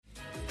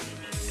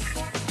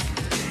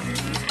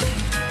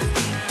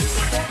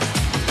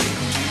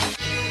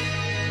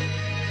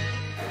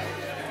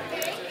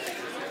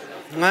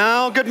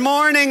Well, good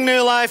morning,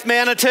 New Life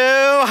Manitou.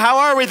 How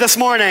are we this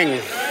morning?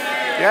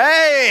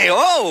 Hey,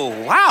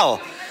 oh,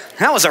 wow.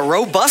 That was a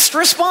robust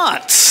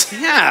response.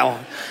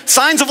 Yeah,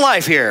 signs of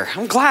life here.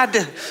 I'm glad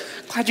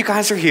you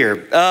guys are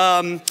here.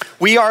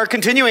 We are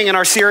continuing in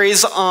our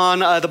series on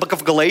the book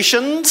of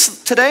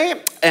Galatians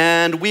today,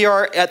 and we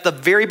are at the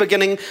very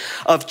beginning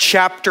of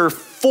chapter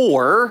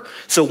 4.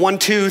 So 1,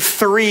 2,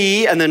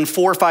 3, and then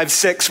 4, 5,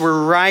 6.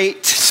 We're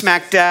right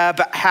smack dab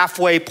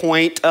halfway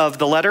point of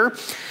the letter.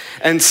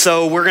 And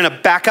so we're going to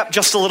back up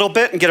just a little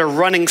bit and get a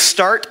running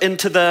start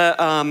into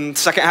the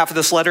second half of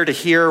this letter to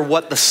hear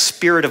what the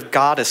Spirit of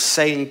God is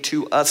saying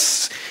to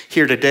us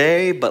here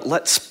today. But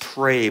let's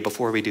pray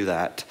before we do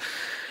that.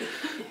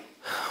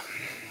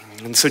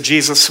 And so,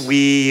 Jesus,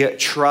 we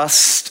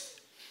trust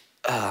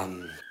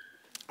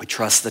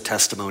the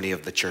testimony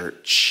of the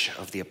church,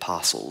 of the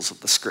apostles,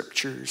 of the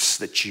scriptures,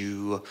 that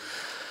you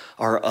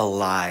are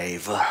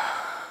alive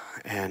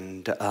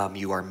and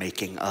you are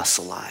making us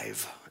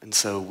alive. And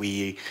so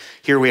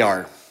here we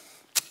are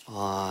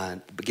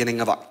on the beginning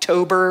of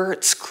October.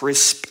 It's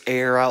crisp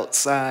air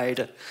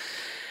outside.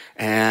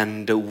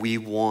 And we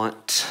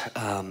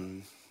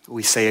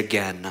say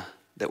again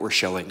that we're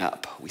showing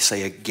up. We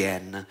say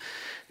again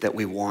that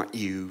we want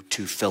you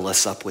to fill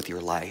us up with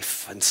your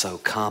life. And so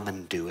come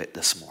and do it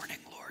this morning,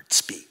 Lord.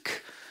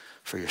 Speak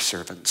for your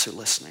servants who are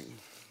listening.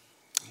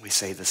 We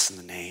say this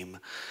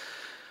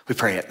we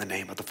pray it in the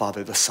name of the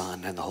Father, the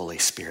Son, and the Holy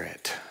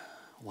Spirit.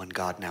 One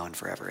God, now and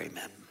forever,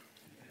 amen.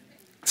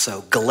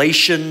 So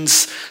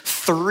Galatians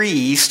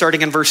 3,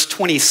 starting in verse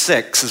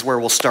 26 is where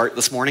we'll start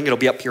this morning. It'll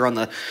be up here on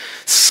the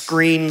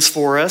screens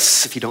for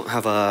us if you don't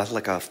have a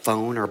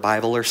phone or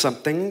Bible or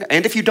something.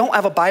 And if you don't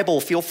have a Bible,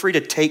 feel free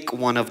to take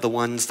one of the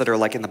ones that are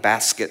like in the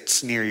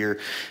baskets near your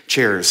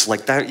chairs.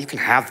 Like that, you can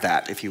have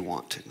that if you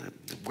want.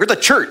 We're the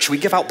church. We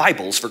give out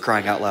Bibles, for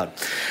crying out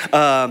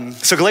loud.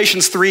 So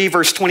Galatians 3,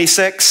 verse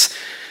 26.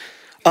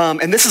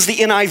 And this is the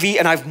NIV,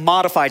 and I've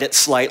modified it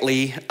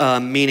slightly,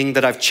 meaning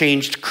that I've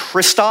changed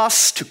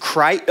Christos to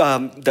Christ,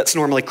 that's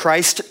normally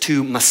Christ,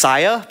 to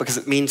Messiah, because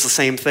it means the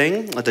same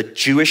thing, the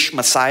Jewish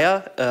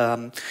Messiah.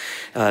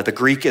 The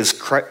Greek is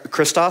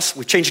Christos.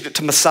 We've changed it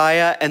to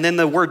Messiah, and then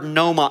the word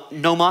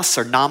nomos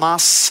or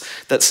namas,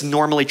 that's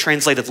normally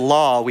translated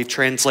law, we've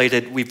changed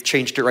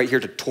it right here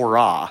to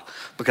Torah,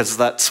 because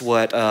that's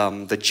what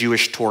the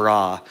Jewish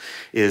Torah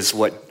is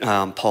what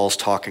Paul's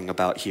talking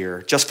about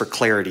here, just for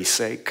clarity's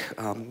sake.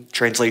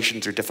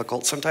 Translations are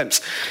difficult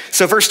sometimes.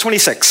 So verse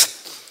 26.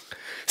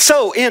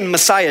 So in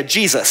Messiah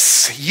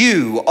Jesus,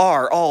 you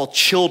are all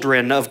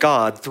children of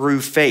God through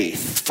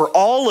faith. For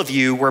all of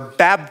you were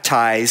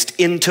baptized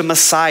into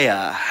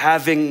Messiah,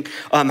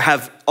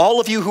 all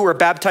of you who were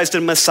baptized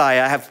in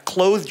Messiah have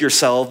clothed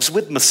yourselves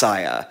with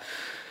Messiah.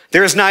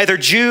 There is neither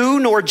Jew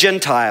nor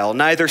Gentile,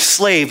 neither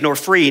slave nor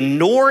free,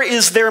 nor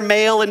is there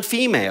male and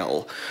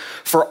female.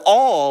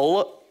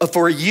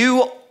 For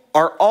you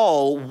are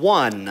all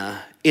one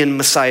in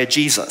Messiah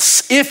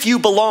Jesus. If you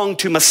belong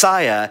to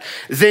Messiah,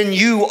 then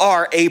you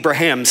are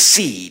Abraham's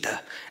seed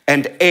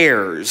and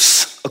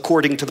heirs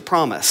according to the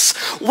promise.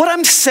 What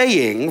I'm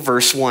saying,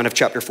 verse 1 of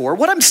chapter 4,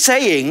 what I'm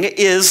saying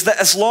is that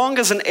as long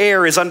as an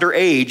heir is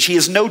underage, he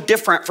is no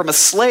different from a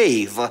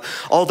slave,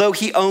 although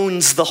he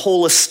owns the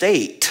whole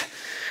estate.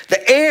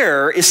 The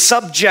heir is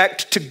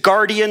subject to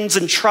guardians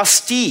and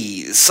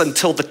trustees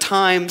until the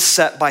time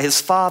set by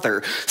his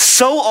father.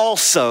 So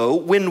also,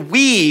 when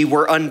we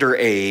were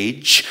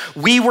underage,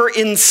 we were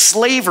in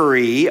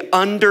slavery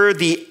under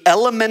the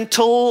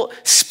elemental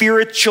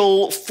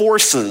spiritual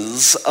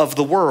forces of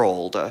the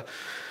world.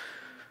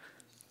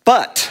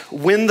 But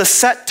when the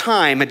set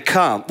time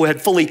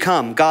had fully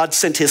come, God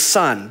sent his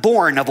son,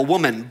 born of a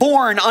woman,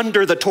 born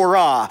under the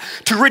Torah,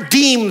 to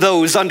redeem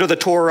those under the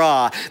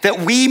Torah, that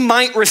we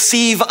might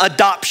receive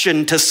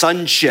adoption to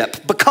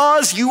sonship.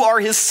 Because you are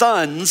his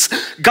sons,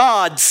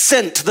 God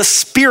sent the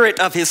Spirit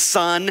of his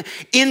Son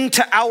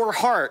into our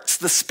hearts,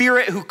 the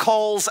Spirit who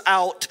calls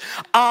out,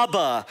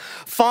 Abba,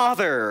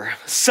 Father.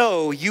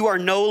 So you are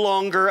no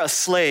longer a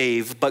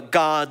slave, but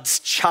God's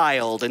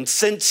child. And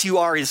since you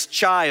are his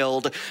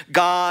child,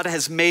 God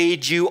has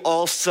made you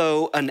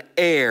also an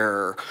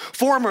heir.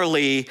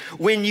 Formerly,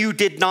 when you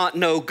did not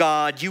know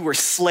God, you were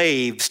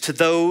slaves to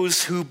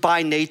those who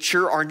by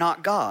nature are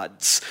not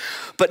God's.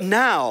 But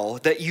now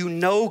that you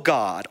know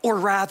God, or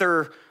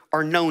rather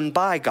are known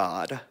by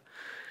God,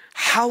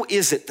 how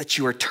is it that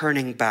you are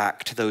turning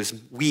back to those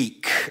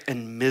weak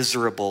and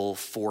miserable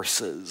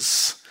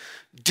forces?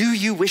 Do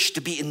you wish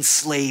to be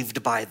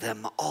enslaved by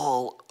them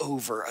all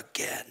over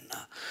again?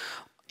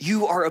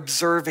 You are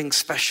observing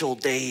special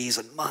days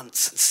and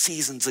months and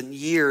seasons and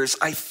years.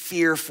 I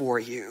fear for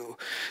you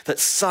that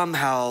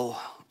somehow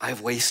I've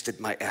wasted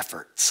my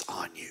efforts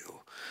on you.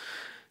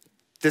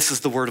 This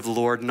is the word of the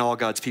Lord, and all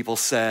God's people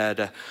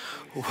said,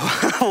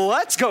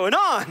 what's going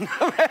on?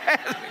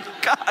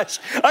 Gosh.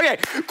 Okay,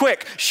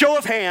 quick, show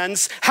of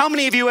hands. How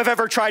many of you have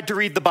ever tried to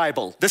read the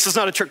Bible? This is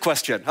not a trick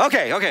question.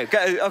 Okay.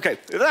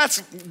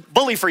 That's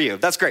bully for you.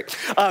 That's great.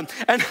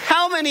 And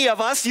how many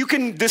of us,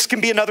 this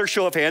can be another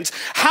show of hands.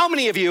 How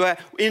many of you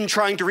in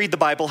trying to read the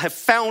Bible have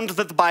found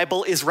that the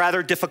Bible is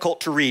rather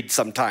difficult to read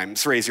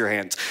sometimes? Raise your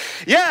hands.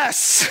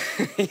 Yes,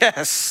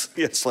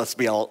 yes, let's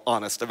be all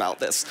honest about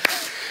this.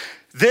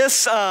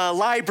 This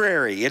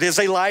library, it is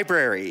a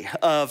library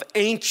of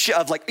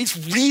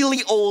these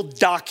really old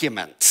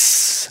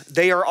documents.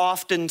 They are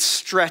often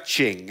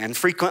stretching and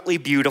frequently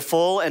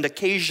beautiful and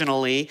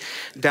occasionally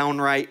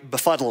downright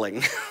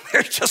befuddling.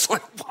 They're just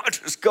like,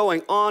 what is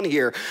going on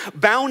here?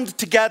 Bound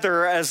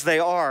together as they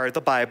are,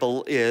 the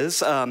Bible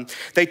is.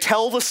 They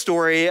tell the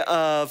story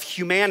of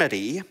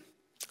humanity,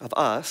 of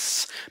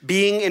us,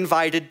 being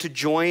invited to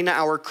join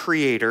our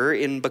Creator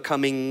in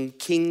becoming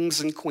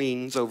kings and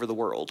queens over the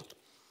world.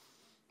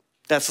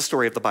 That's the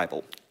story of the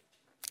Bible.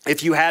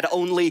 If you had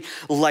only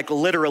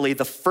literally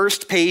the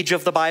first page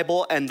of the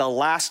Bible and the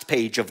last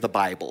page of the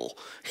Bible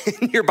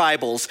in your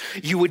Bibles,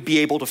 you would be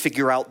able to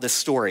figure out this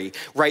story.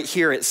 Right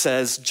here it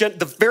says,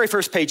 the very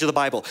first page of the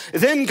Bible,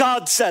 then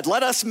God said,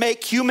 let us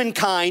make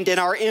humankind in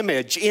our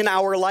image, in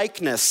our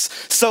likeness.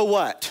 So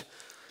what?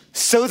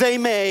 So they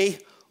may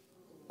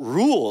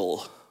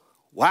rule.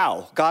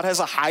 Wow, God has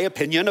a high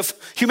opinion of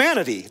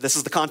humanity. This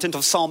is the content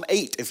of Psalm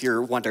 8, if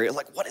you're wondering.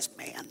 What is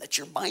man that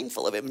you're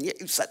mindful of him, and yet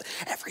you set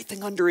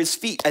everything under his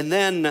feet? And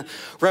then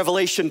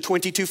Revelation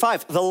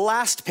 22:5, the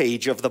last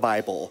page of the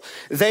Bible.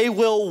 They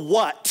will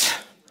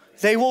what?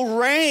 They will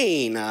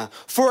reign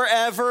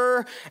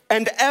forever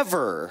and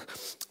ever.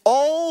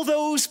 All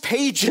those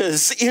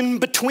pages in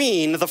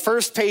between the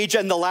first page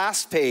and the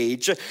last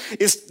page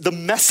is the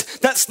mess.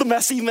 That's the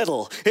messy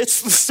middle.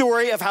 It's the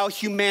story of how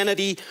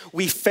humanity,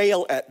 we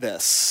fail at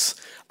this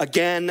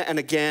again and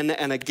again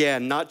and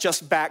again, not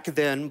just back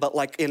then, but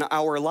in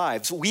our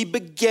lives. We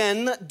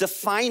begin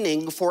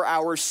defining for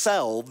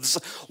ourselves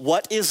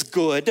what is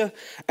good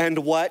and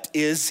what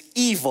is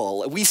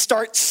evil. We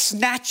start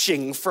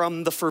snatching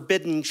from the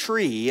forbidden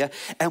tree,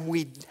 and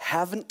we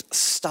haven't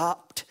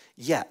stopped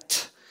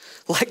yet.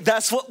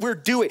 That's what we're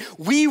doing.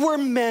 We were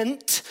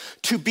meant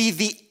to be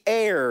the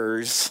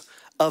heirs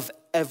of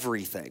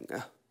everything,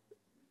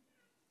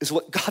 is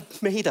what God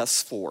made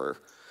us for.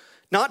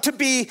 Not to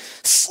be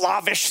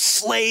slavish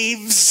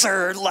slaves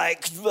or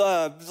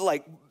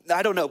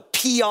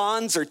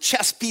peons or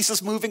chess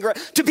pieces moving around.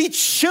 To be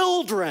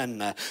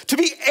children, to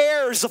be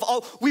heirs of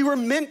all. We were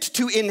meant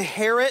to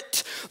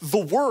inherit the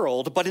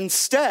world, but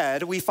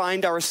instead we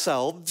find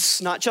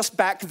ourselves, not just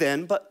back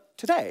then, but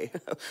today,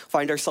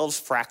 find ourselves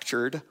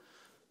fractured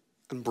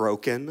and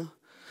broken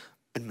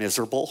and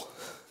miserable,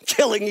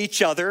 killing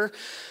each other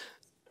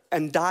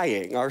and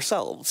dying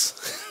ourselves.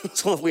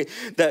 So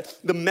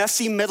the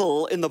messy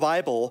middle in the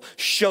Bible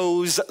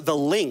shows the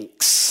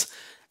links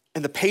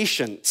and the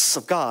patience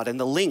of God and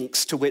the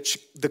links to which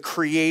the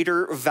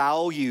Creator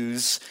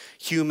values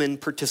human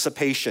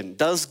participation.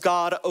 Does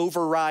God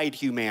override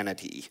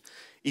humanity?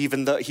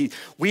 Even though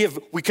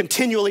we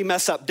continually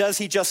mess up. Does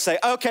he just say,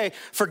 okay,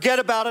 forget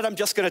about it, I'm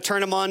just gonna turn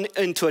them on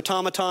into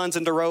automatons,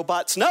 into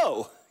robots?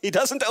 No, he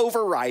doesn't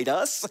override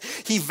us.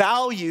 He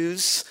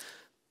values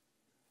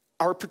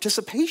our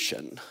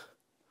participation,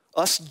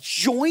 us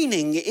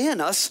joining in,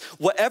 us,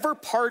 whatever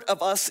part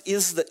of us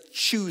is that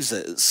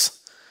chooses.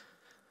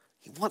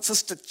 He wants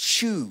us to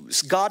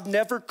choose. God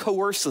never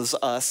coerces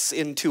us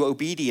into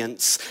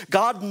obedience.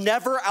 God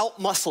never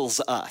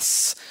outmuscles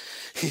us.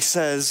 He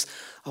says,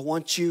 I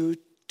want you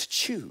to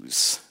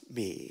choose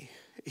me.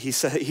 He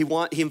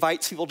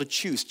invites people to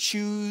choose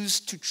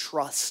to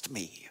trust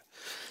me.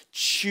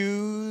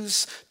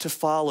 Choose to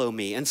follow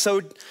me. And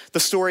so the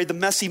story, the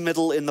messy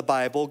middle in the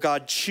Bible,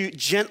 God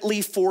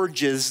gently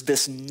forges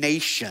this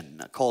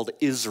nation called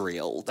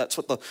Israel. That's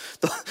what the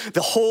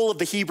whole of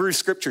the Hebrew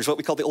scriptures, what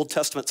we call the Old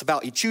Testament's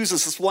about. He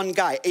chooses this one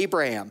guy,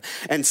 Abraham,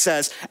 and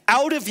says,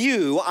 out of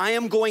you, I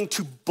am going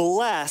to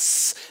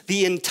bless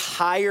the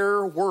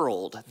entire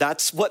world.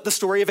 That's what the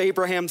story of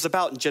Abraham's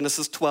about in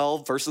Genesis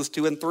 12, verses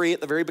 2 and 3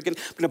 at the very beginning.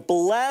 I'm going to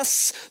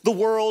bless the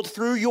world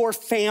through your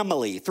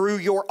family, through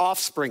your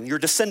offspring, your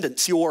descendants.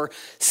 Your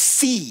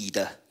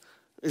seed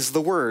is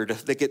the word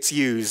that gets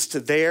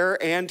used there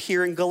and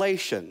here in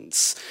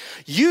Galatians.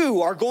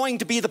 You are going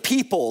to be the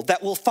people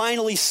that will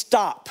finally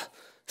stop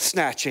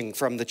snatching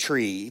from the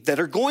tree, that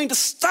are going to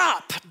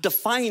stop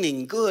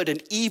defining good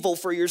and evil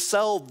for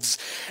yourselves,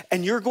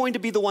 and you're going to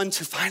be the ones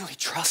who finally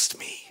trust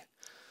me,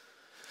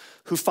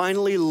 who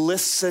finally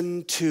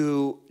listen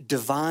to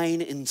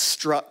divine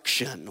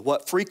instruction,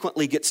 what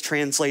frequently gets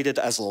translated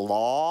as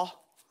law.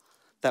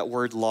 that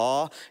word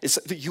law,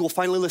 you will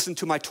finally listen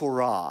to my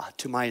Torah,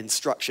 to my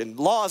instruction.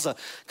 Law is a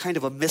kind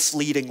of a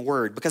misleading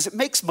word because it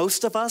makes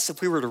most of us,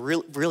 if we were to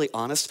really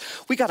honest,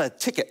 we got a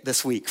ticket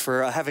this week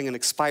for having an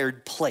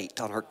expired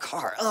plate on our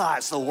car.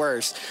 It's the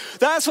worst.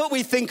 That's what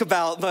we think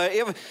about, but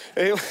it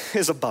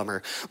is a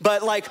bummer.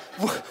 But like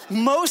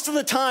most of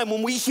the time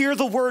when we hear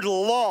the word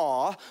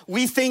law,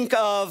 we think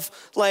of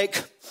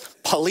like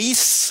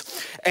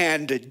police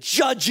and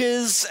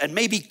judges and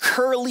maybe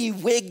curly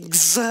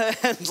wigs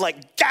and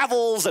like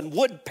gavels and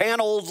wood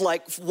paneled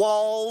like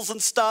walls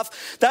and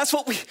stuff. That's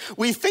what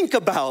we think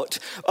about.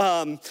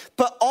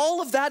 But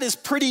all of that is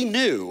pretty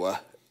new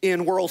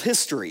in world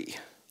history.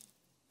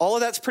 All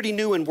of that's pretty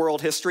new in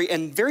world history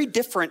and very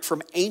different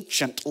from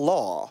ancient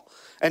law,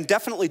 and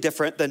definitely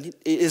different than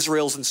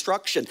Israel's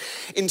instruction.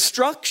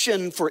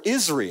 Instruction for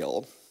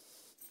Israel,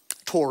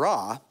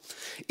 Torah,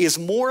 is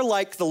more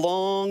like the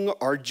long,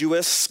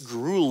 arduous,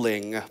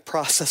 grueling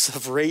process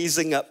of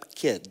raising up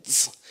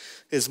kids,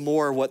 is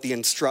more what the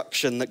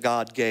instruction that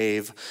God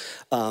gave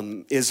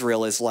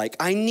Israel is like.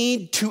 I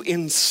need to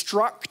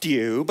instruct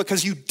you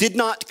because you did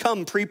not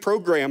come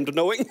pre-programmed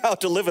knowing how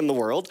to live in the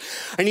world.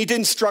 I need to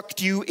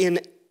instruct you in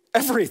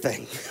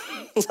everything.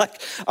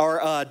 Like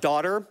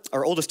our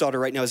oldest daughter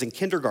right now is in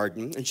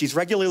kindergarten, and she's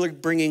regularly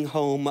bringing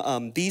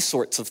home these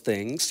sorts of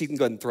things. You can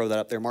go ahead and throw that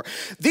up there, Mark.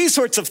 These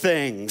sorts of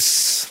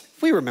things.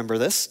 We remember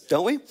this,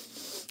 don't we?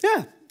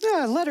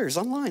 Yeah, letters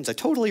on lines. I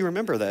totally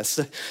remember this.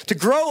 To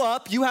grow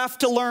up, you have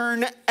to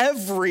learn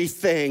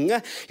everything.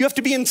 You have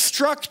to be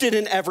instructed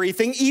in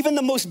everything, even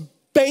the most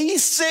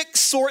basic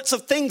sorts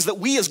of things that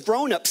we as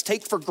grown-ups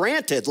take for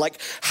granted, like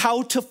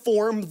how to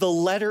form the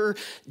letter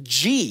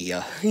G.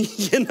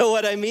 You know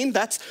what I mean?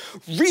 That's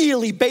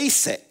really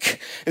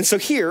basic. And so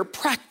here,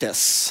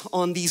 practice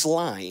on these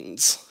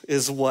lines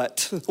is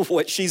what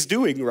she's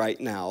doing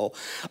right now.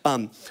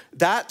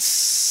 That's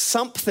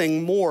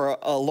something more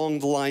along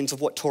the lines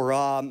of what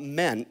Torah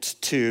meant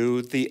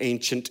to the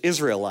ancient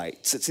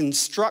Israelites. It's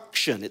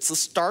instruction. It's a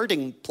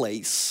starting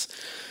place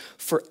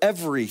for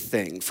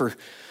everything, for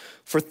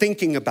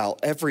thinking about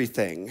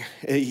everything.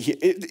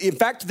 In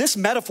fact, this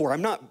metaphor,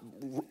 I'm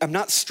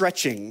not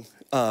stretching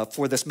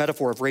for this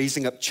metaphor of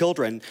raising up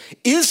children.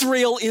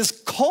 Israel is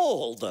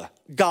called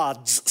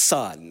God's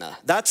son.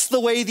 That's the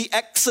way the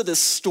Exodus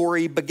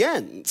story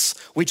begins.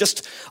 We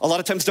just, a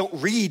lot of times, don't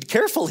read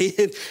carefully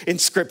in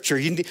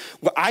Scripture.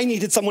 I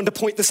needed someone to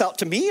point this out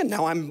to me, and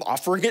now I'm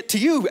offering it to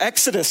you.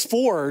 Exodus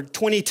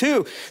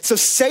 4:22. So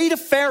say to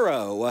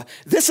Pharaoh,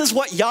 this is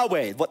what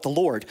Yahweh, what the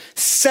Lord,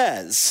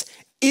 says.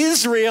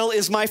 Israel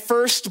is my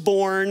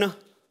firstborn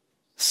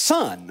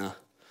son.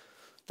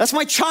 That's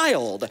my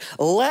child.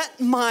 Let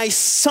my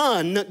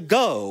son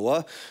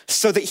go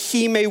so that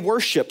he may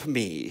worship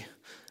me.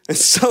 And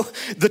so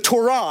the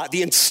Torah,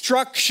 the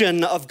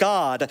instruction of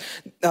God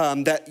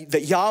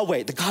that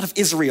Yahweh, the God of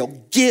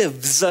Israel,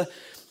 gives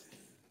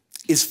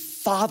is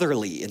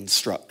fatherly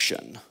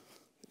instruction.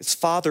 It's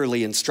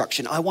fatherly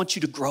instruction. I want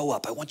you to grow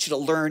up. I want you to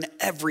learn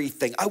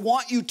everything. I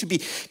want you to be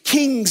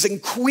kings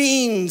and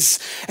queens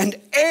and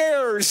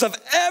heirs of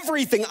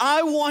everything.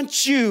 I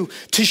want you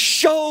to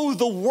show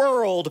the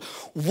world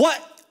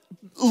what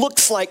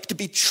looks like to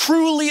be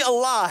truly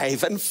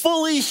alive and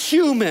fully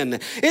human.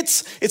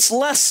 It's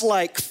less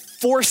like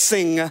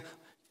forcing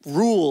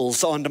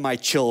rules onto my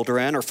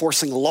children or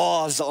forcing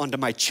laws onto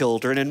my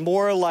children, and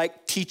more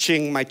like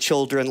teaching my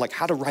children like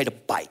how to ride a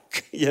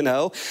bike, you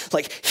know?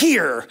 Like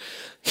here,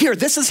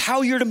 this is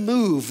how you're to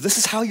move. This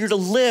is how you're to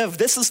live.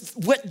 This is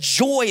what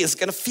joy is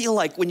going to feel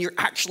like when you're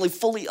actually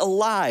fully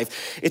alive.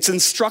 It's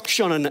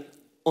instruction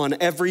on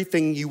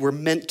everything you were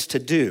meant to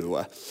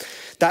do.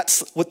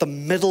 That's what the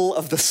middle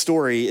of the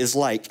story is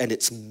like, and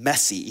it's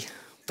messy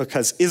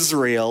because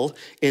Israel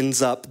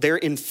they're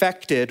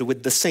infected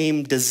with the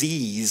same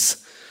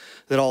disease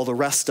that all the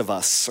rest of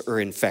us are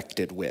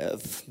infected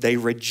with. They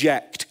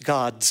reject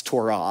God's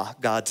Torah,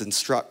 God's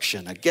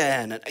instruction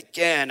again and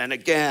again and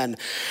again.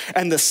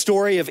 And the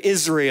story of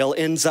Israel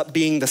ends up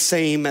being the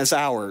same as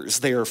ours.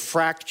 They are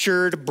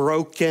fractured,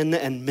 broken,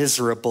 and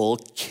miserable,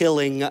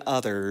 killing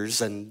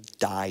others and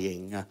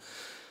dying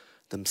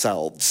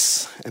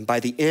themselves. And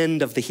by the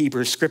end of the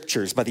Hebrew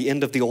scriptures, by the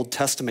end of the Old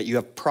Testament, you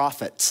have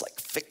prophets like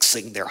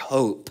fixing their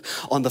hope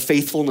on the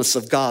faithfulness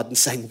of God and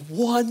saying,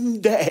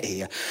 one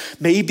day,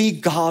 maybe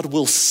God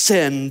will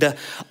send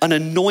an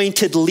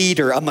anointed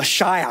leader, a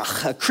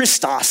Mashiach, a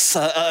Christos,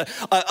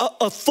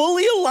 a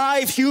fully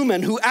alive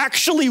human who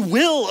actually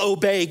will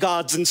obey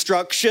God's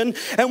instruction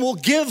and will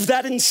give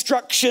that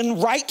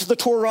instruction, write the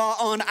Torah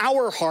on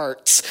our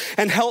hearts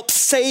and help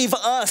save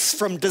us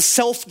from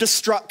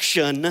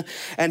self-destruction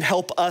and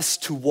help us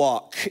to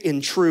walk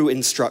in true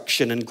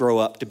instruction and grow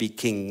up to be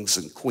kings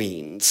and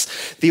queens.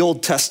 The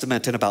Old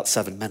Testament in about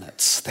 7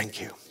 minutes.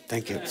 Thank you.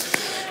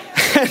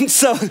 And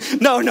so,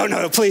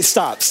 no, please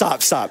stop.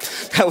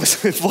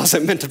 It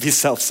wasn't meant to be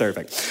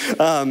self-serving.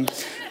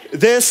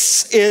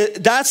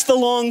 That's the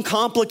long,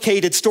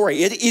 complicated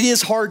story. It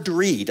is hard to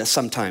read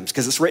sometimes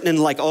because it's written in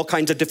like all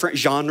kinds of different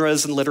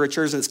genres and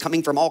literatures, and it's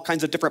coming from all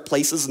kinds of different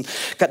places and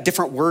got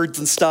different words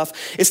and stuff.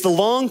 It's the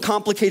long,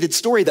 complicated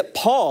story that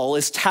Paul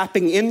is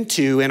tapping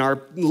into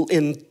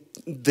in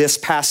this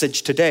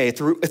passage today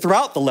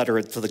throughout the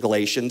letter to the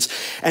Galatians,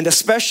 and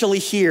especially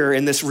here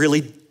in this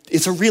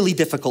it's a really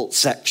difficult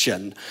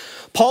section.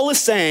 Paul is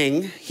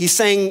saying,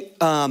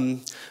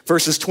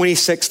 verses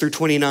 26 through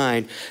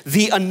 29,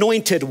 the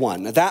anointed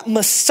one, that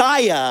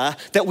Messiah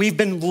that we've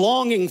been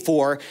longing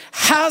for,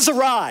 has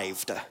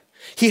arrived.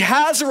 He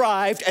has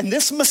arrived, and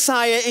this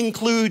Messiah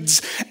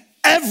includes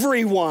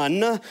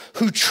everyone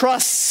who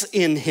trusts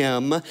in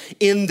him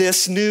in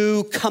this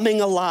new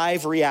coming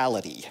alive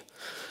reality.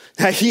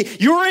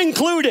 You're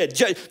included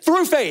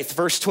through faith,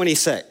 verse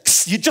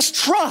 26. You just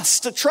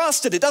trust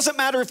it. It doesn't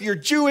matter if you're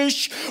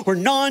Jewish or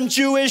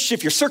non-Jewish,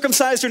 if you're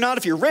circumcised or not,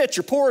 if you're rich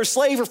or poor or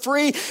slave or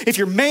free, if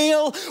you're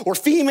male or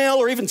female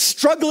or even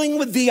struggling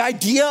with the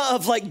idea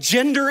of like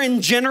gender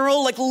in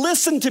general. Like,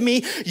 listen to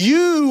me,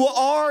 you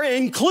are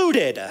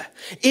included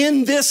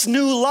in this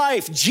new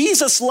life.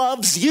 Jesus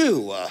loves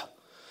you.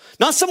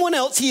 Not someone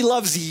else, he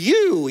loves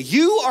you.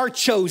 You are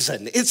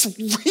chosen. It's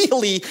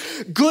really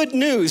good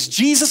news.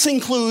 Jesus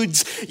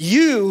includes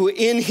you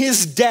in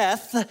his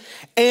death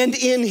and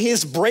in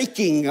his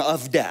breaking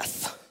of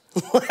death.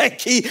 Like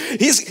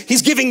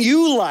he's giving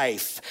you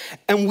life.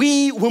 And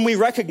when we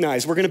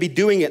recognize, we're going to be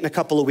doing it in a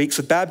couple of weeks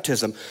with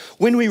baptism.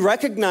 When we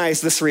recognize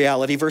this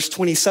reality, verse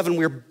 27,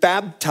 we're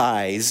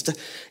baptized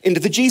into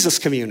the Jesus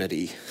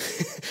community.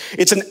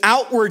 It's an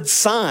outward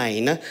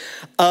sign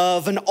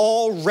of an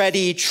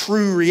already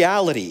true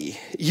reality.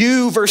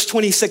 You, verse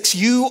 26,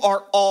 you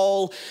are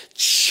all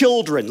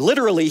children.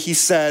 Literally, he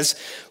says,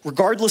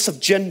 regardless of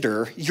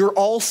gender, you're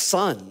all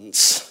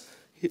sons.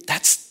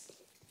 That's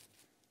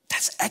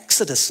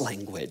Exodus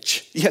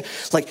language. Yeah,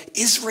 like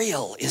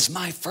Israel is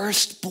my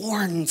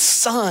firstborn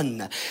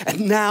son,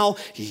 and now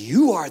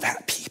you are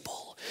that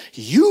people.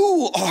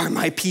 You are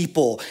my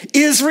people.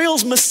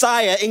 Israel's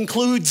Messiah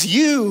includes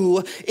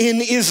you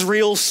in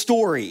Israel's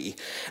story.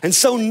 And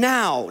so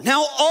now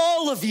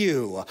all of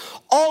you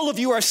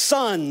are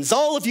sons.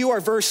 All of you are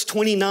verse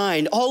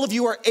 29. All of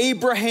you are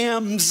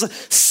Abraham's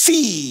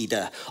seed.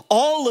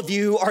 All of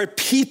you are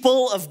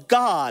people of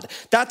God.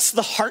 That's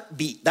the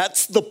heartbeat.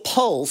 That's the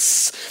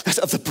pulse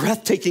of the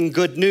breathtaking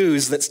good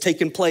news that's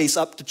taken place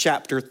up to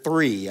chapter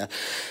 3.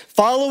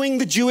 Following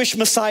the Jewish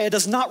Messiah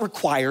does not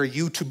require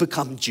you to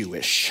become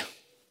Jewish,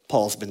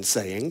 Paul's been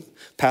saying.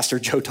 Pastor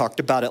Joe talked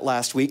about it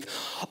last week.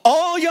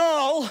 All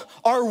y'all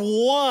are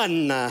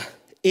one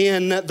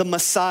in the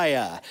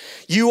Messiah.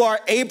 You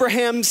are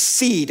Abraham's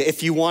seed,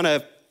 if you want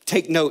to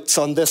take notes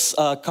on this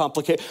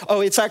complicated.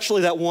 Oh, it's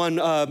actually that one,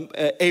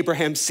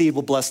 Abraham's seed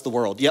will bless the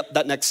world. Yep,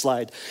 that next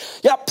slide.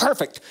 Yep,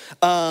 perfect.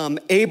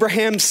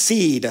 Abraham's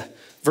seed,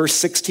 verse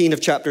 16 of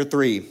chapter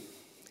 3.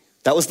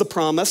 That was the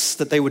promise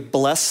that they would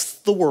bless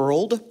the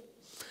world.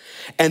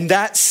 And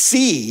that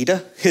seed,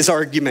 his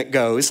argument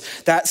goes,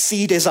 that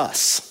seed is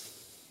us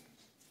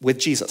with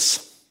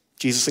Jesus.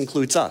 Jesus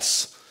includes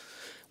us.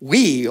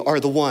 We are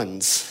the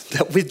ones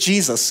that with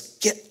Jesus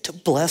get to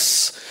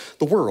bless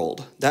the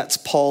world. That's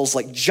Paul's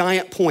like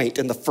giant point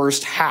in the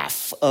first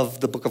half of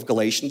the book of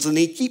Galatians. And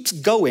he keeps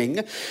going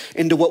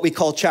into what we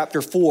call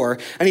chapter 4.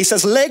 And he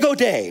says, Lego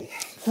Dei.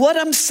 What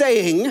I'm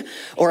saying,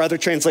 or other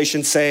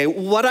translations say,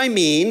 what I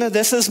mean,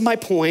 this is my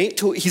point.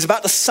 He's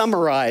about to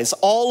summarize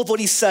all of what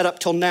he said up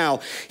till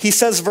now. He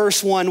says,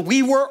 verse 1,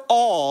 we were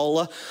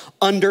all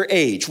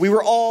underage. We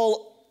were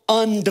all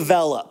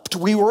undeveloped.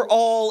 We were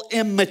all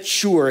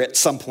immature at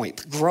some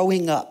point,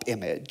 growing up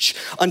image,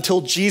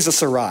 until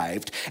Jesus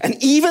arrived. And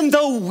even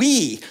though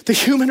we, the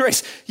human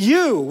race,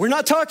 we're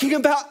not talking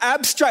about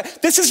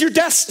abstract, this is your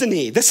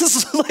destiny. This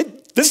is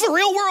the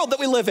real world that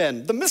we live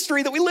in, the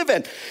mystery that we live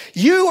in.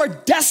 You are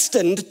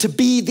destined to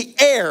be the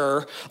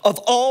heir of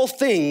all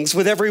things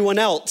with everyone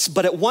else.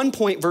 But at one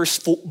point, verse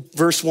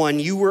 1,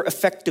 you were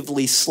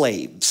effectively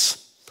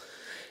slaves.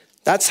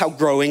 That's how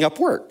growing up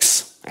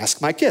works.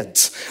 Ask my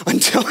kids.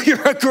 Until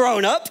you're a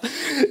grown-up,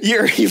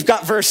 you've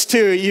got verse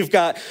 2, you've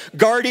got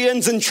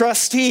guardians and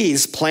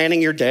trustees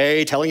planning your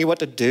day, telling you what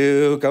to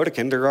do, go to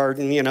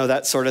kindergarten,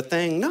 that sort of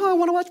thing. No, I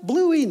want to watch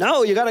Bluey.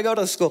 No, you got to go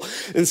to school.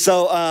 And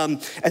so,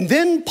 and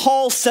then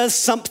Paul says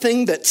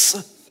something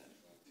that's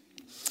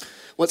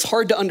what's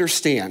hard to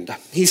understand.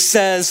 He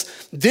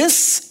says,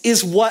 this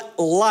is what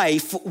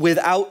life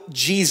without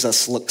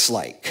Jesus looks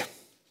like.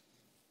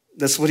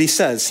 That's what he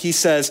says. He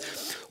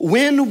says,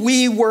 when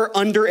we were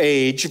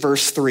underage,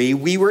 verse 3,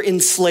 we were in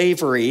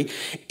slavery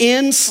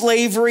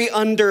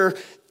under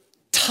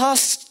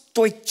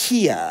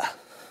Tastoikia.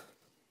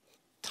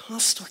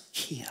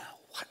 Tastoikia,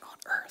 what on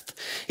earth?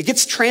 It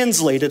gets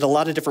translated a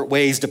lot of different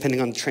ways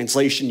depending on the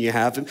translation you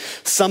have.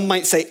 Some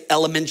might say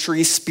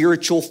elementary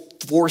spiritual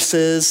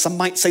forces. Some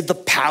might say the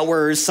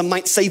powers. Some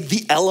might say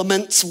the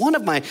elements.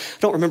 I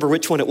don't remember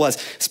which one it was.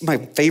 It's my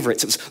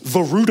favorites. It was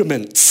the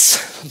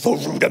rudiments. The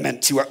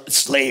rudiments. You are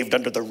enslaved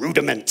under the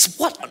rudiments.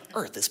 What on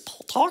earth is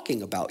Paul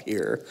talking about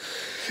here?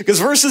 Because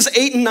verses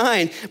 8 and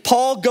 9,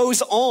 Paul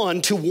goes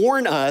on to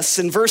warn us.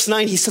 In verse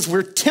 9, he says,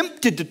 we're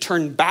tempted to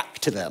turn back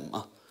to them,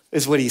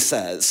 is what he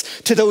says.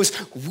 To those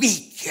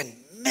weak and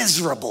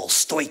miserable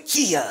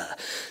stoicheia.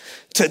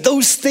 To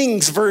those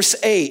things, verse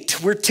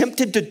 8, we're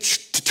tempted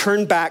to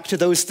turn back to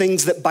those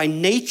things that by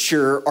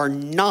nature are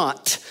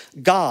not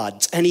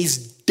God's. And he's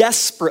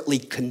desperately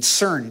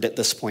concerned at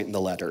this point in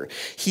the letter.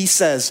 He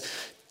says,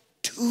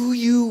 do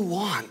you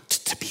want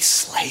to be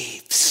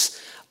slaves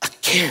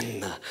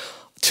again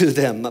to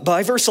them?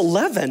 By verse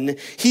 11,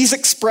 he's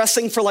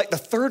expressing for like the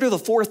third or the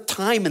fourth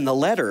time in the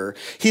letter,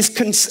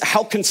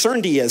 how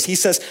concerned he is. He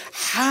says,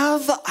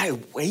 have I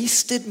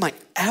wasted my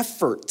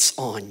efforts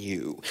on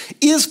you?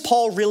 Is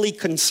Paul really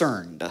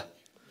concerned?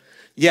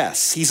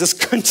 Yes, he's as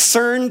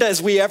concerned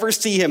as we ever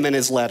see him in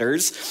his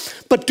letters.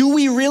 But do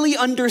we really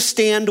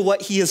understand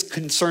what he is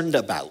concerned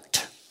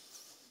about?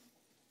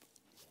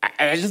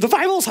 The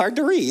Bible's hard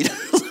to read.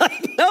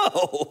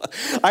 No.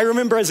 I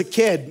remember as a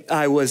kid,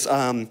 I was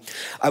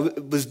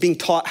being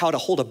taught how to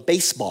hold a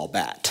baseball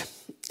bat.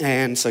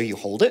 And so you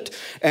hold it,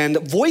 and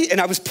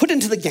I was put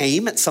into the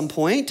game at some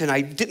point, and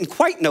I didn't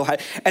quite know how,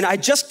 and I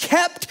just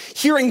kept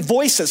hearing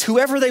voices,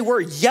 whoever they were,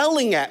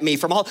 yelling at me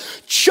from all,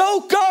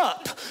 choke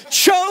up,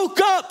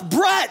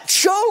 Brett,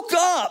 choke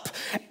up.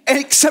 And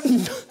except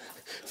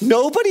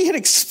nobody had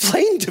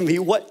explained to me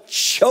what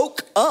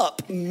choke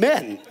up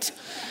meant.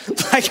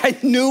 Like I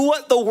knew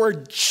what the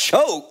word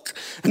choke,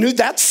 I knew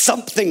that's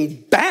something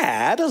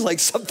bad, like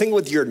something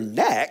with your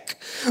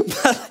neck,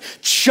 but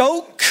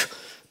choke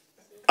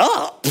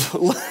up,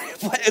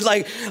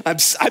 like I'm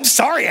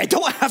sorry, I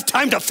don't have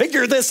time to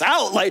figure this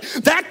out. Like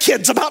that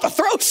kid's about to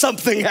throw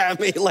something at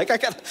me. Like I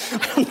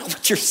don't know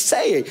what you're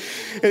saying.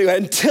 Anyway,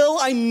 until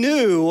I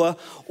knew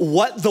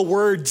what the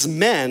words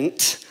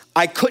meant,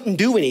 I couldn't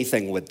do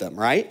anything with them,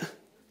 right?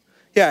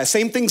 Yeah,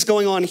 same thing's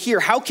going on here.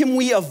 How can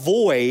we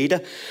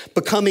avoid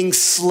becoming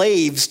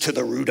slaves to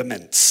the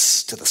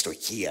rudiments, to the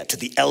stoicheia, to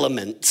the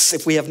elements,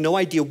 if we have no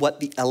idea what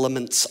the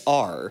elements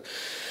are?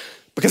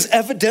 Because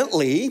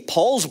evidently,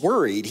 Paul's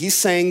worried. He's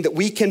saying that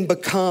we can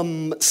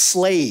become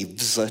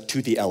slaves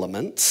to the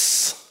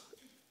elements,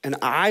 and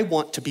I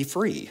want to be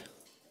free.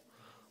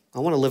 I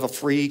want to live a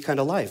free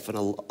kind of life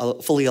and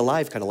a fully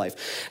alive kind of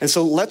life. And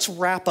so let's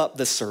wrap up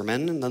this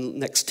sermon in the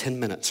next 10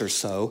 minutes or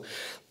so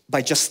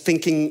by just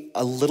thinking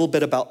a little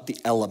bit about the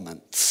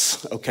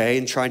elements, okay,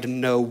 and trying to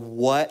know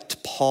what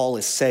Paul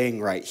is saying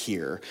right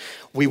here.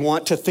 We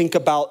want to think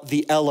about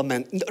the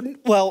element,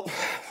 well,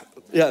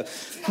 yeah,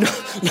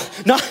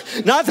 not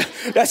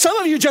some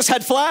of you just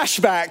had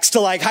flashbacks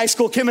to like high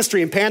school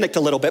chemistry and panicked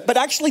a little bit, but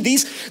actually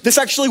this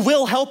actually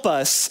will help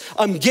us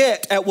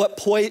get at what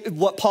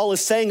Paul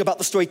is saying about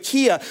the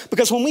stoicheia,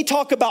 because when we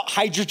talk about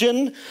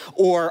hydrogen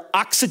or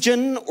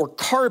oxygen or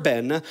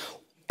carbon,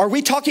 are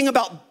we talking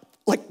about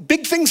like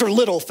big things or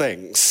little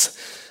things?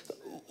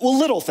 Well,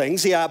 little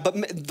things, yeah, but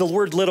the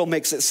word little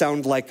makes it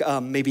sound like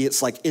maybe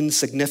it's like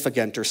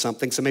insignificant or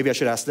something, so maybe I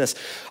should ask this.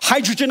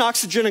 Hydrogen,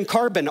 oxygen, and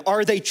carbon,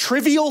 are they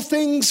trivial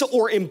things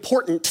or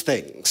important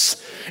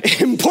things?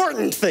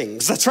 Important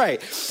things, that's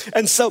right.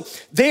 And so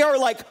they are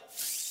like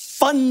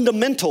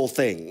fundamental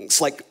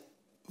things, like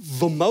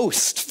the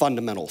most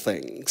fundamental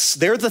things.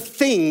 They're the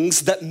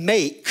things that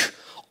make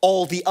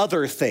all the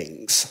other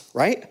things,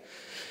 right?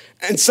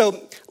 And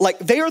so, like,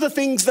 they are the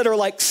things that are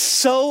like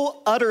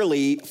so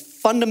utterly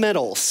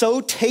fundamental, so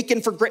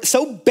taken for granted,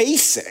 so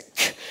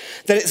basic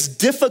that it's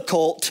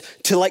difficult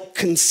to like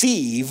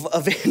conceive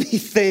of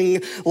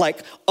anything like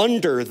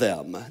under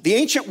them. The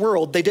ancient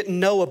world, they didn't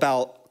know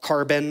about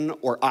carbon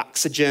or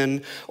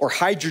oxygen or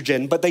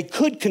hydrogen, but they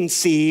could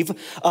conceive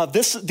of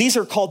this. These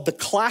are called the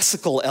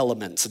classical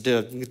elements.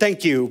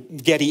 Thank you,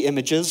 Getty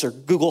Images or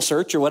Google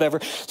search or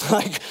whatever.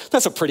 Like,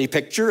 that's a pretty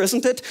picture,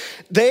 isn't it?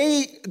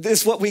 This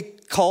is what we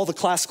call the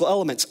classical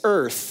elements: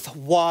 earth,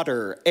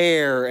 water,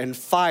 air, and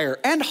fire,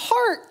 and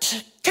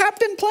heart,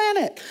 Captain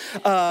Planet.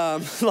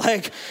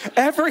 Like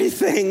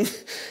everything,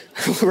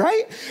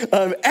 right?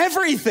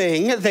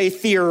 Everything, they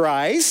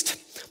theorized,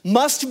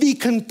 must be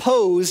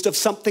composed of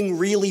something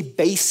really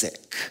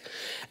basic.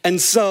 And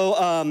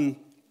so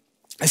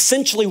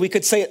essentially we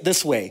could say it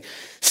this way.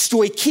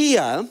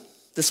 Stoicheia,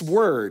 this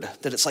word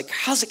that it's like,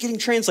 how's it getting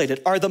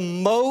translated, are the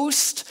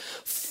most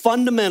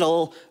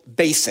fundamental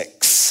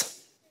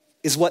basics,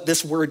 is what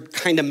this word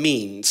kind of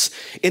means.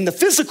 In the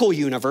physical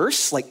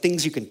universe, like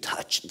things you can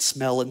touch and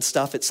smell and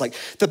stuff, it's like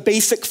the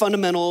basic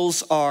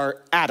fundamentals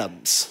are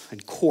atoms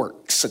and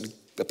quarks and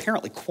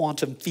apparently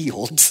quantum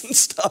fields and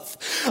stuff.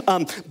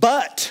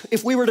 But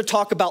if we were to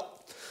talk about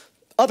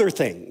other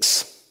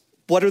things,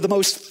 what are the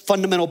most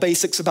fundamental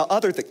basics about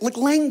other things? Like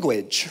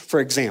language, for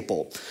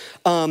example.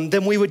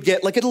 Then we would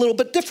get like a little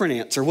bit different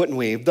answer, wouldn't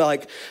we?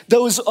 Like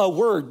those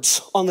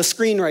words on the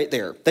screen right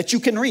there that you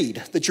can read,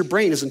 that your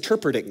brain is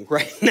interpreting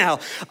right now.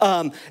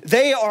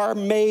 They are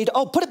made,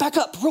 put it back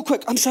up real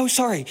quick. I'm so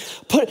sorry.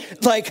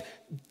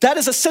 That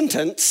is a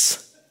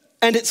sentence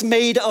and it's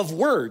made of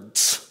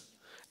words.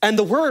 And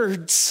the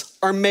words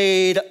are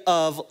made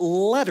of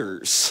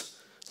letters.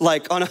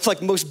 Like on a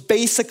most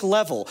basic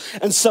level.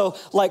 And so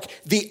that,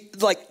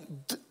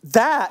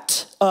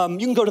 you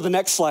can go to the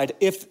next slide.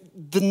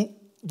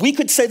 We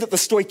could say that the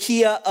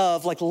stoicheia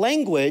of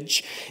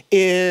language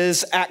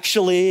is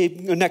actually,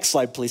 next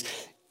slide please,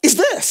 is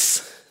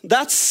this.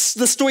 That's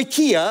the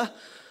stoicheia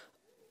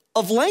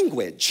of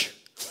language.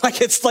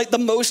 It's the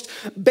most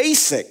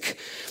basic.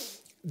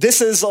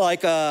 This is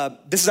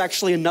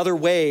actually another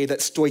way that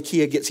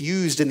stoicheia gets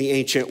used in the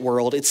ancient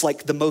world. It's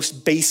the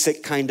most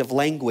basic kind of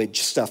language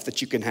stuff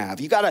that you can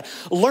have. You got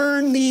to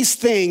learn these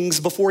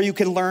things before you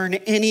can learn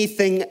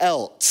anything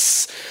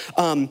else.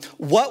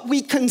 What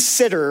we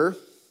consider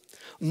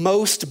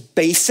most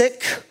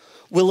basic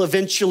will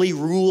eventually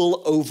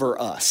rule over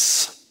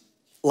us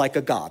like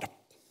a god.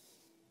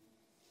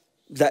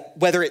 That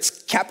whether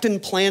it's Captain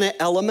Planet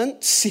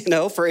elements,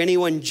 for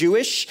anyone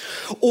Jewish,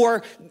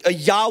 or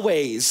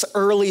Yahweh's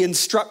early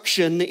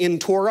instruction in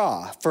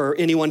Torah for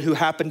anyone who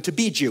happened to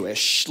be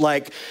Jewish.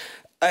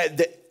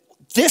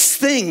 This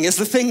thing is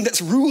the thing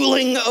that's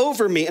ruling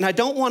over me. And I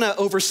don't want to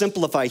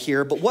oversimplify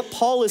here, but what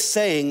Paul is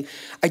saying,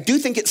 I do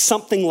think it's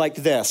something like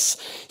this.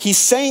 He's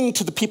saying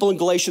to the people in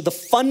Galatia, the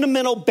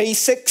fundamental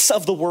basics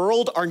of the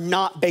world are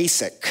not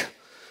basic.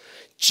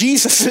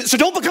 So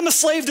don't become a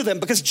slave to them,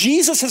 because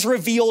Jesus has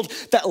revealed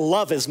that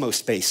love is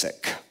most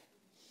basic.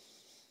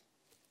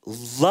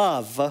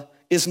 Love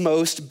is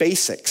most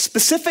basic.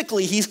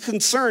 Specifically, he's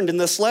concerned in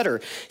this letter.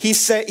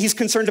 He's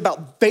concerned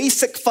about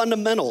basic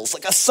fundamentals,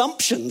 like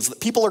assumptions that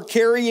people are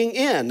carrying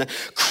in,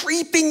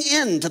 creeping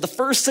into the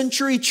first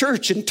century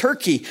church in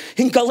Turkey,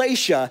 in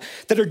Galatia,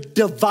 that are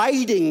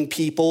dividing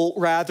people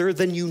rather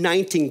than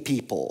uniting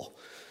people.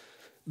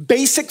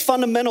 Basic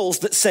fundamentals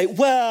that say,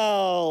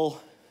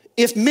 well,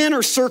 if men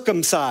are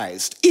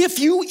circumcised, if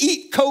you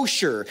eat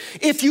kosher,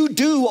 if you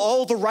do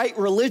all the right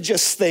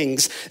religious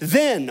things,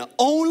 then,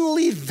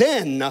 only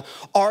then,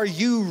 are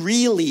you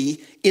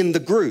really in the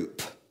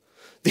group.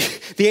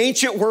 The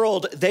ancient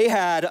world, they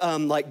had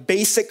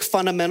basic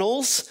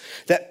fundamentals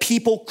that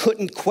people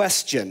couldn't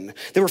question.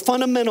 There were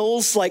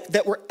fundamentals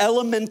that were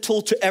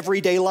elemental to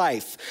everyday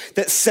life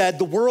that said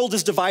the world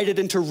is divided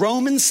into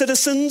Roman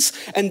citizens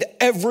and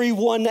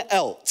everyone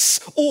else.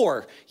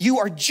 Or you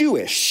are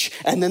Jewish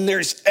and then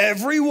there's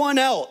everyone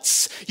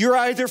else. You're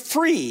either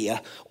free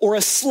or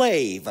a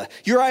slave.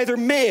 You're either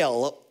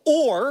male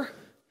or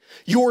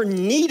you're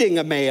needing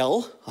a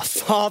male, a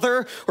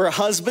father or a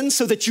husband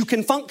so that you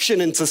can function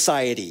in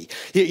society.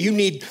 You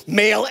need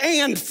male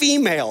and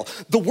female.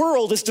 The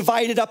world is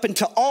divided up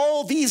into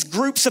all these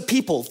groups of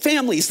people,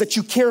 families that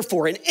you care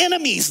for and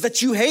enemies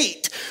that you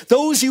hate,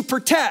 those you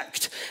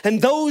protect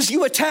and those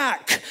you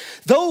attack.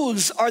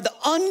 Those are the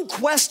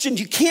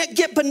unquestioned. You can't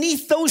get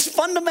beneath those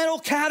fundamental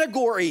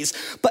categories.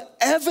 But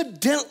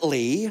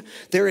evidently,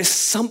 there is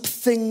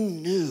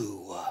something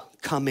new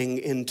coming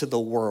into the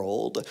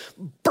world,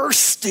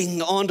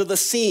 bursting onto the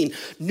scene.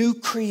 New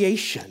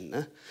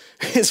creation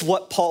is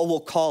what Paul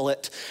will call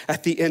it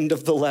at the end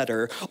of the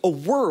letter. A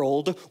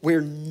world where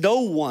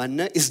no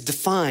one is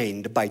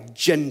defined by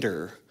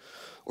gender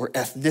or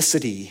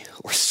ethnicity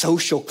or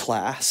social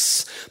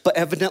class, but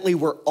evidently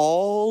we're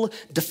all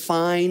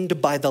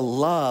defined by the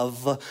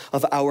love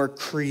of our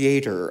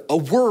Creator. A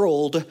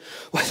world,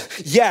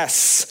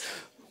 yes,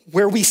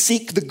 where we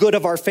seek the good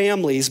of our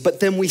families, but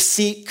then we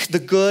seek the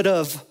good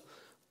of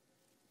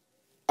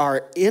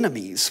our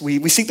enemies.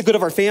 We seek the good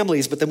of our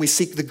families, but then we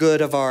seek the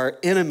good of our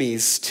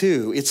enemies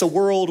too. It's a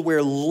world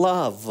where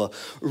love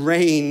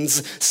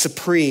reigns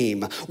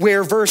supreme,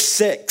 where verse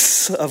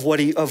 6 of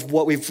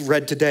what we've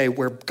read today,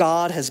 where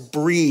God has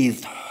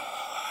breathed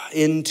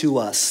into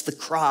us the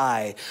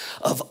cry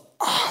of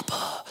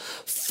Abba,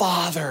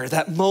 Father,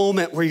 that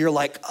moment where you're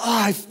like,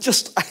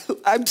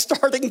 I'm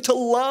starting to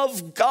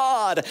love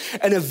God.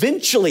 And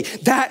eventually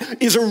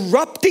that is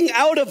erupting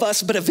out of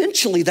us, but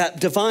eventually that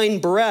divine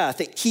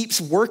breath, it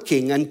keeps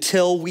working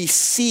until we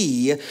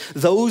see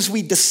those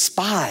we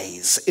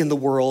despise in the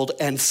world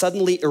and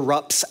suddenly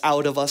erupts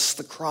out of us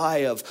the cry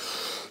of,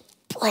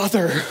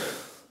 brother,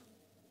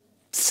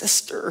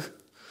 sister,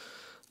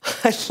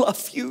 I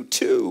love you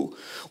too.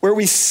 Where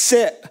we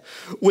sit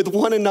with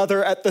one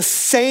another at the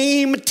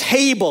same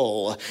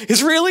table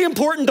is really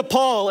important to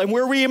Paul, and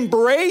where we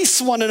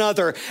embrace one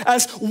another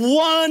as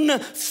one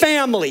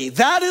family.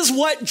 That is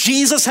what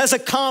Jesus has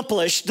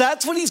accomplished.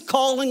 That's what he's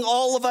calling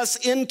all of us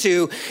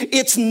into.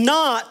 It's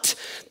not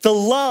the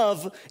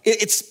love,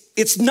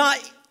 it's not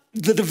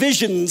the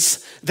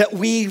divisions that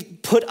we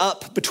put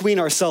up between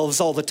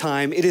ourselves all the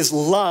time. It is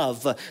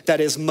love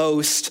that is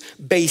most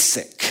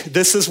basic.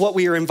 This is what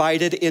we are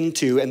invited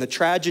into, and the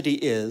tragedy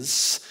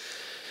is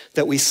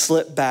that we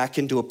slip back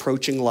into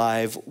approaching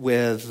life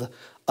with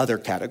other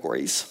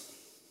categories.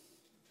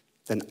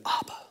 Then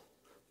Abba,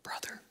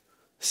 brother,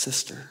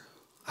 sister,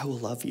 I will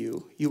love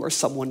you. You are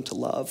someone to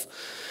love.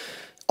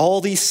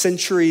 All these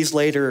centuries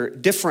later,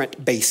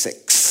 different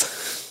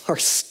basics are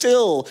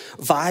still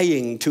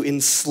vying to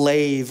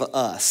enslave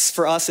us.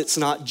 For us, it's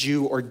not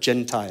Jew or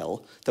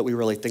Gentile that we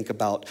really think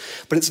about,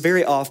 but it's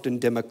very often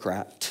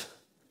Democrat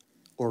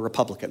or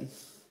Republican.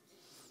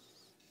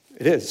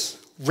 It is.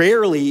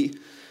 Rarely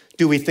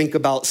do we think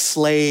about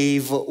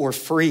slave or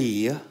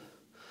free,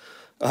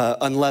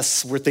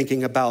 unless we're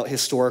thinking about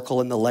historical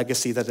and the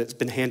legacy that it's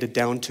been handed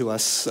down to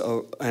us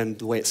and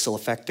the way it's still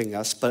affecting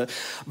us. But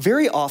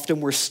very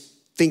often we're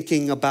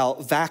thinking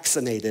about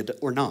vaccinated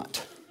or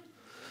not.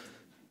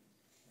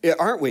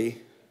 Aren't we?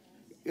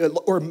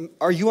 Or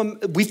are you,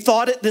 we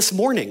thought it this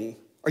morning,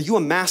 are you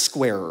a mask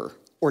wearer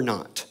or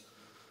not?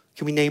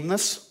 Can we name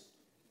this?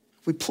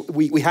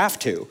 We have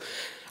to.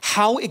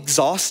 How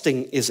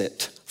exhausting is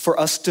it for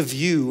us to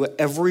view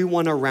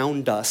everyone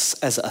around us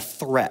as a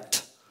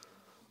threat?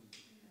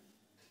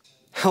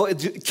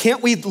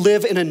 Can't we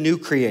live in a new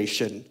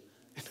creation?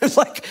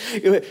 Like,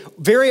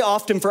 very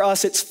often for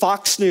us, it's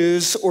Fox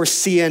News or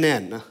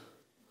CNN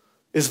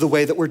is the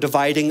way that we're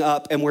dividing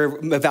up and we're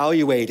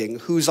evaluating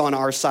who's on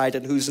our side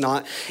and who's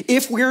not.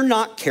 If we're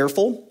not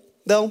careful,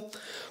 though,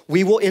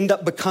 we will end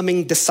up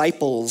becoming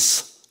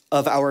disciples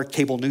of our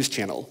cable news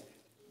channel,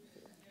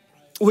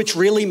 which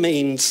really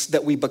means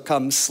that we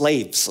become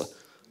slaves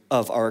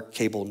of our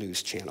cable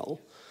news channel.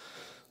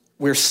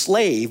 We're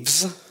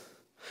slaves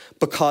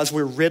because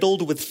we're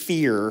riddled with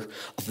fear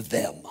of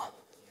them.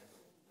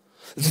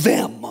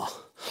 Them.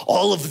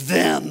 All of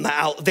them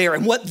out there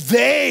and what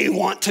they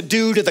want to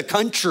do to the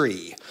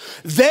country.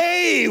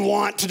 They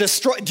want to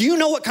destroy. Do you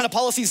know what kind of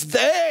policies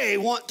they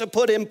want to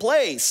put in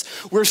place?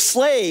 We're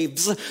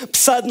slaves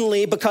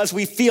suddenly because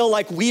we feel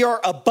like we are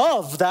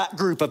above that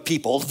group of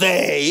people.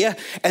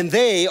 And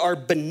they are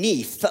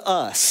beneath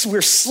us.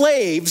 We're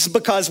slaves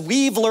because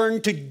we've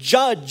learned to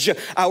judge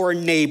our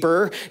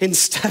neighbor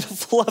instead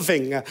of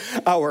loving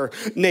our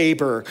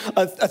neighbor.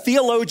 A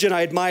theologian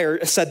I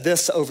admire said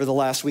this over the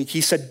last week.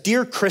 He said,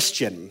 "Dear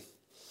Christian,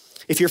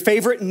 if your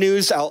favorite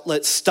news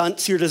outlet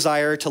stunts your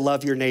desire to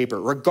love your neighbor,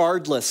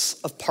 regardless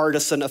of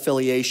partisan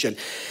affiliation,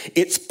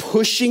 it's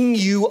pushing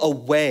you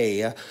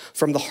away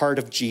from the heart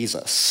of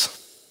Jesus.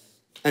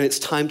 And it's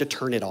time to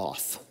turn it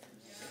off."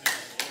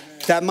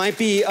 That might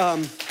be,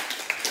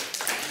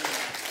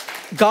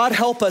 God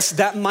help us,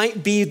 that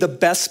might be the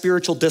best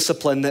spiritual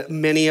discipline that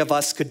many of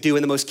us could do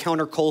and the most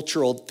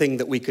countercultural thing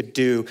that we could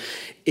do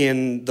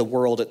in the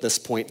world at this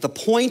point. The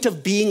point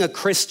of being a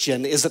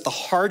Christian is that the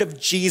heart of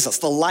Jesus,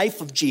 the life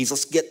of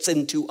Jesus gets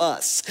into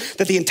us.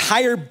 That the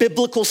entire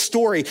biblical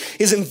story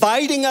is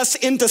inviting us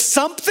into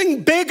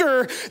something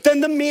bigger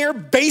than the mere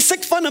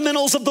basic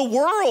fundamentals of the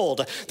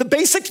world. The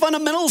basic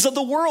fundamentals of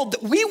the world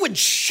that we would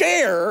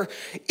share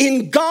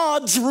in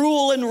God's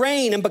rule and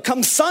reign and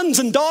become sons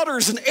and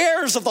daughters and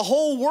heirs of the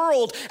whole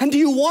world. And do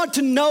you want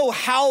to know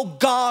how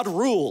God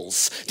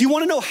rules? Do you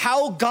want to know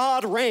how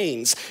God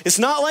reigns? It's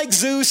not like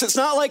Zeus. It's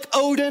not like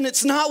Odin.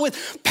 It's not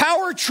with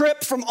power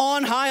trip from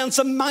on high on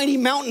some mighty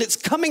mountain. It's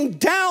coming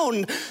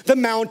down the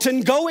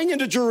mountain, going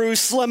into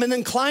Jerusalem, and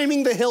then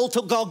climbing the hill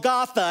to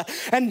Golgotha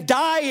and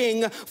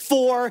dying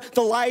for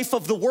the life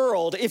of the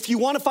world. If you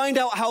want to find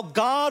out how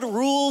God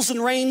rules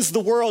and reigns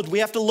the world, we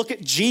have to look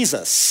at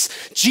Jesus.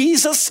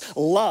 Jesus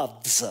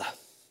loves.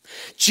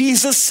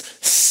 Jesus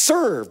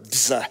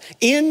serves.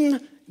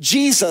 In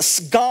Jesus,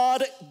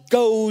 God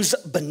goes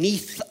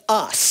beneath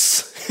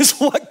us, is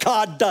what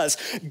God does.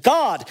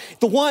 God,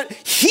 the one,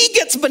 he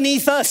gets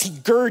beneath us. He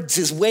girds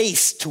his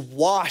waist to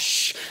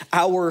wash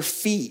our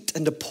feet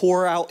and to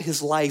pour out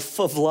his life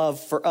of love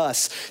for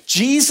us.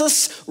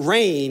 Jesus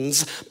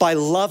reigns by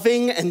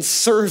loving and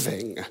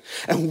serving,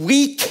 and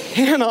we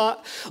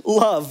cannot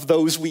love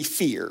those we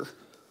fear.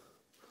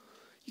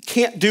 You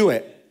can't do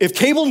it. If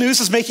cable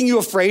news is making you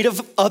afraid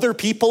of other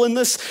people in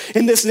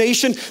this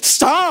nation,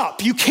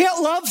 stop. You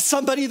can't love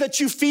somebody that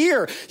you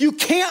fear. You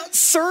can't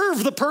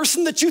serve the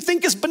person that you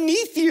think is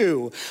beneath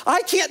you.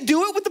 I can't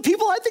do it with the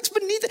people I think's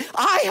beneath.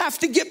 I have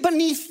to get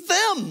beneath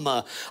them.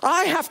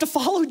 I have to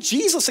follow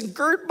Jesus and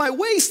gird my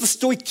waist. The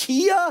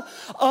stoicheia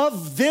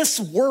of this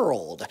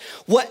world.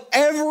 What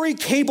every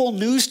cable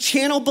news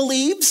channel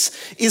believes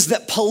is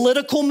that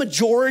political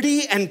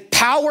majority and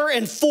power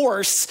and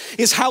force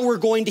is how we're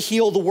going to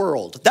heal the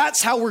world.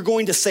 That's how we're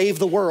going to save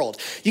the world.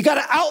 You got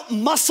to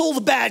out-muscle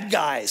the bad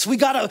guys. We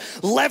got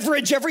to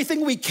leverage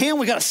everything we can.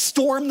 We got to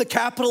storm the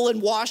Capitol in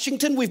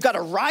Washington. We've got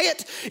to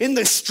riot in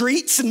the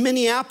streets in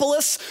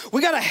Minneapolis.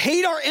 We got to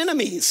hate our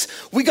enemies.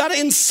 We got to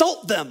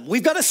insult them.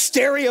 We've got to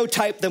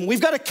stereotype them.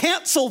 We've got to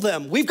cancel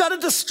them. We've got to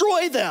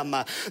destroy them.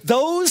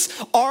 Those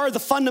are the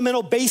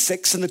fundamental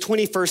basics in the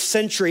 21st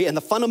century, and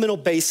the fundamental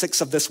basics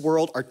of this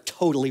world are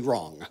totally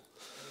wrong.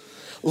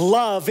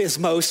 Love is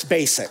most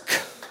basic.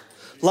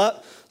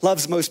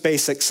 Love's most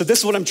basic. So this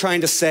is what I'm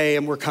trying to say,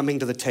 and we're coming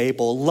to the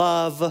table.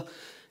 Love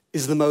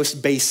is the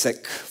most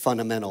basic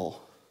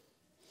fundamental.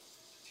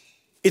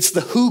 It's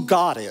the who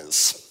God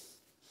is.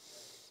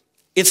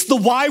 It's the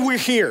why we're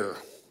here.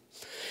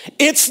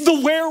 It's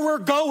the where we're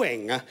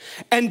going.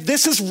 And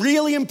this is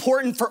really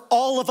important for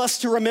all of us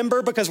to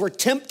remember because we're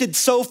tempted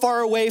so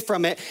far away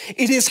from it.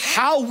 It is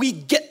how we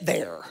get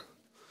there.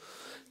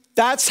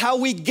 That's how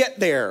we get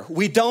there.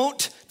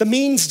 The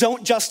means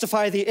don't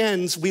justify the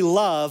ends. We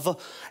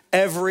love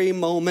every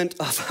moment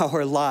of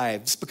our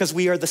lives because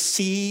we are the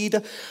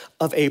seed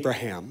of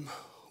Abraham.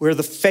 We're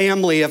the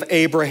family of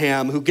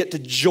Abraham who get to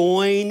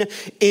join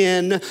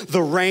in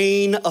the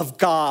reign of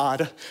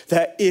God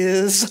that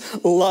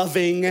is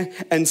loving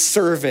and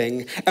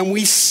serving. And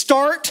we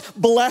start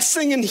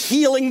blessing and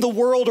healing the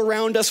world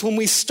around us when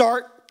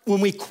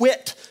we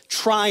quit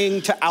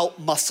trying to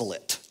outmuscle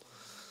it.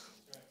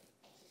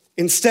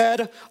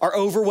 Instead, our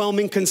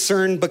overwhelming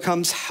concern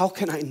becomes, how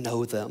can I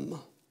know them?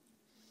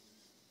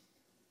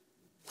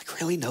 Like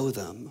really know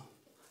them?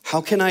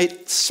 How can I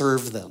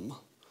serve them?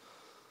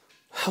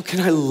 How can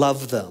I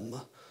love them?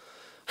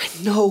 I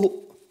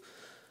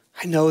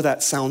know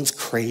that sounds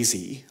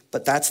crazy,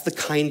 but that's the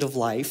kind of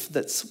life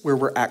that's where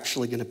we're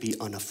actually going to be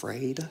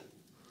unafraid.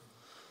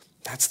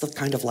 That's the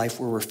kind of life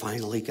where we're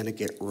finally going to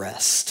get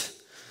rest.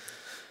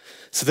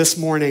 So this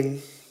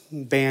morning,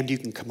 band, you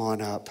can come on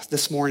up.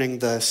 This morning,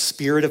 the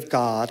Spirit of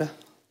God,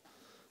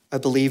 I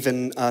believe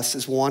in us,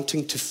 is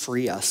wanting to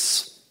free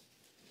us.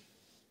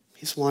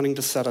 He's wanting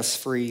to set us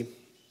free.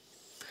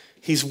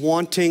 He's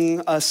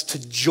wanting us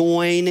to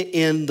join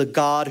in the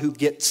God who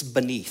gets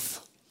beneath.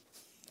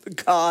 The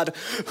God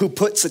who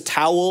puts a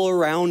towel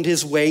around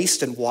his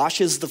waist and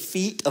washes the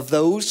feet of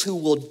those who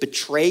will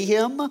betray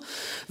him,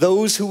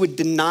 those who would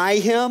deny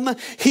him.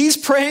 He's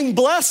praying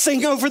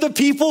blessing over the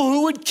people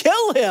who would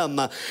kill him.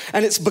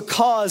 And it's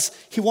because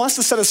he wants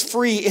to set us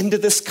free into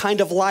this kind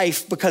of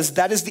life because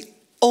that is the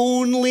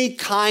only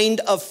kind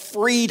of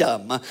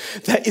freedom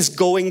that is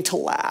going to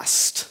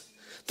last.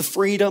 The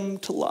freedom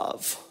to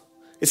love.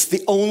 It's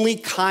the only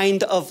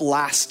kind of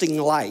lasting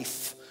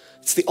life.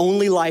 It's the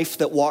only life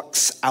that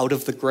walks out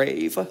of the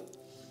grave.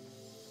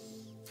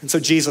 And so,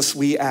 Jesus,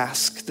 we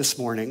ask this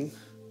morning,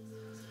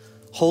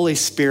 Holy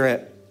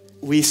Spirit,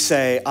 we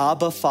say,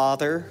 Abba,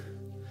 Father,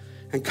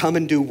 and come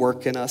and do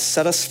work in us.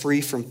 Set us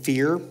free from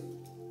fear,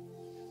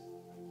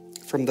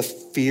 from the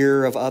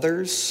fear of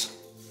others,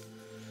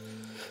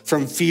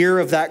 from fear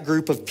of that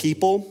group of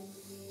people.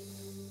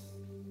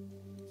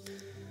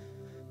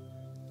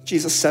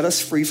 Jesus, set us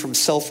free from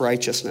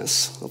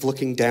self-righteousness, of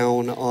looking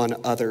down on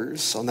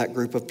others, on that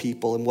group of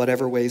people in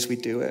whatever ways we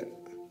do it.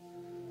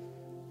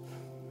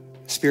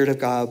 Spirit of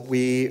God,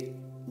 we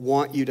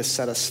want you to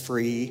set us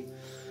free.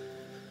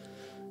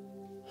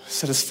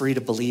 Set us free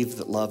to believe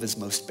that love is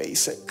most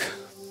basic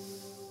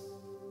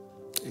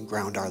and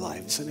ground our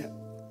lives in it.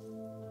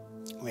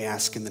 We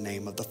ask in the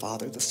name of the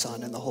Father, the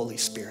Son, and the Holy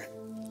Spirit.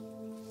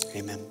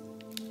 Amen.